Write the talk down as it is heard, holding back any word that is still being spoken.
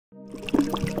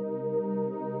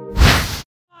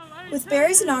With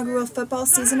Berry's inaugural football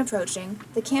season approaching,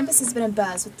 the campus has been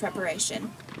abuzz with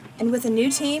preparation. And with a new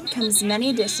team comes many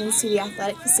additions to the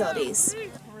athletic facilities.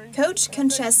 Coach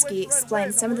Konchesky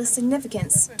explained some of the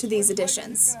significance to these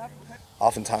additions.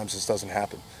 Oftentimes this doesn't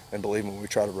happen, and believe me, we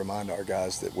try to remind our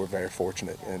guys that we're very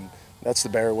fortunate, and that's the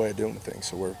Berry way of doing things,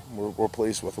 so we're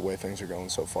pleased with the way things are going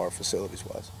so far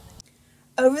facilities-wise.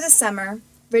 Over the summer,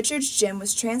 Richards Gym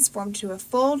was transformed to a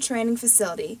full training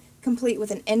facility, complete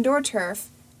with an indoor turf,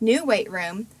 new weight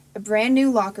room, a brand new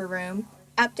locker room,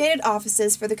 updated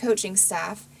offices for the coaching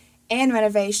staff, and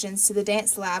renovations to the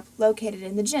dance lab located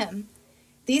in the gym.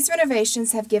 These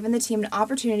renovations have given the team an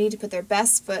opportunity to put their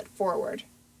best foot forward.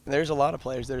 There's a lot of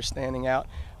players that are standing out,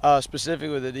 specifically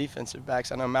with the defensive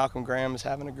backs. I know Malcolm Graham is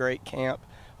having a great camp.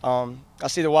 I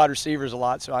see the wide receivers a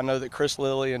lot, so I know that Chris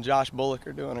Lilly and Josh Bullock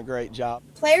are doing a great job.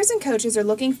 Players and coaches are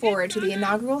looking forward to the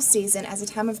inaugural season as a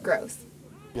time of growth.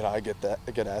 You know, I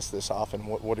get asked this often,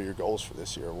 what are your goals for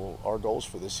this year? Well, our goals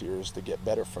for this year is to get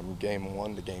better from game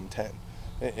 1 to game 10,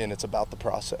 and it's about the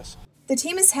process. The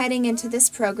team is heading into this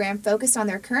program focused on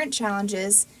their current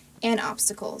challenges and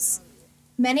obstacles.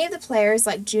 Many of the players,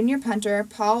 like junior punter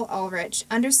Paul Ulrich,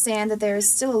 understand that there is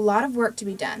still a lot of work to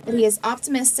be done, but he is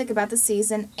optimistic about the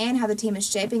season and how the team is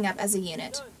shaping up as a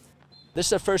unit. This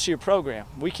is a first-year program.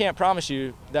 We can't promise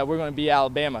you that we're going to be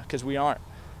Alabama, because we aren't,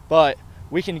 but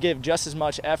we can give just as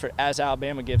much effort as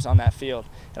Alabama gives on that field,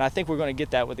 and I think we're going to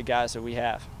get that with the guys that we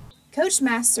have. Coach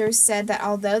Masters said that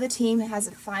although the team has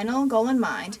a final goal in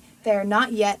mind, they are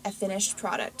not yet a finished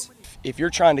product. If you're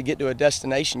trying to get to a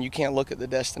destination, you can't look at the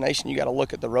destination. You got to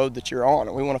look at the road that you're on,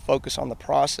 and we want to focus on the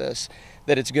process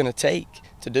that it's going to take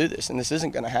to do this, and this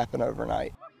isn't going to happen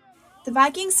overnight. The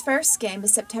Vikings' first game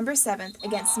is September 7th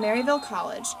against Maryville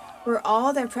College, where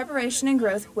all their preparation and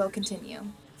growth will continue.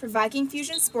 For Viking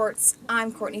Fusion Sports,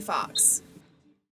 I'm Courtney Fox.